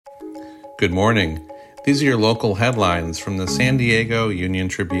Good morning. These are your local headlines from the San Diego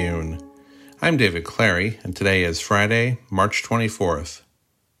Union-Tribune. I'm David Clary, and today is Friday, March 24th.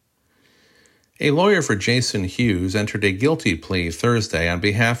 A lawyer for Jason Hughes entered a guilty plea Thursday on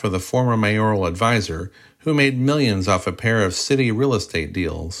behalf of the former mayoral advisor who made millions off a pair of city real estate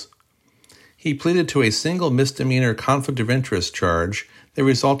deals. He pleaded to a single misdemeanor conflict of interest charge that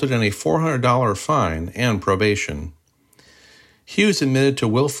resulted in a $400 fine and probation. Hughes admitted to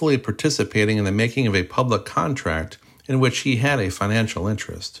willfully participating in the making of a public contract in which he had a financial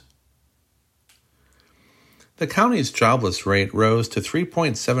interest. The county's jobless rate rose to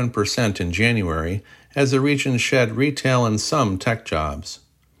 3.7% in January as the region shed retail and some tech jobs.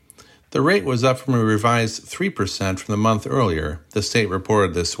 The rate was up from a revised 3% from the month earlier, the state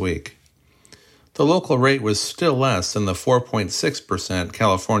reported this week. The local rate was still less than the 4.6%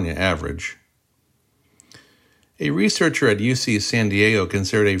 California average. A researcher at UC San Diego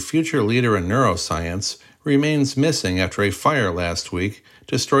considered a future leader in neuroscience remains missing after a fire last week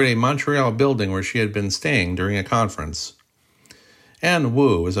destroyed a Montreal building where she had been staying during a conference. Anne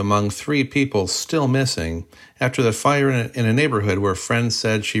Wu is among 3 people still missing after the fire in a neighborhood where friends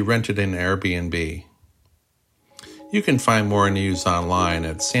said she rented an Airbnb. You can find more news online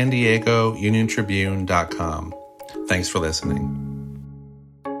at san diegouniontribune.com. Thanks for listening.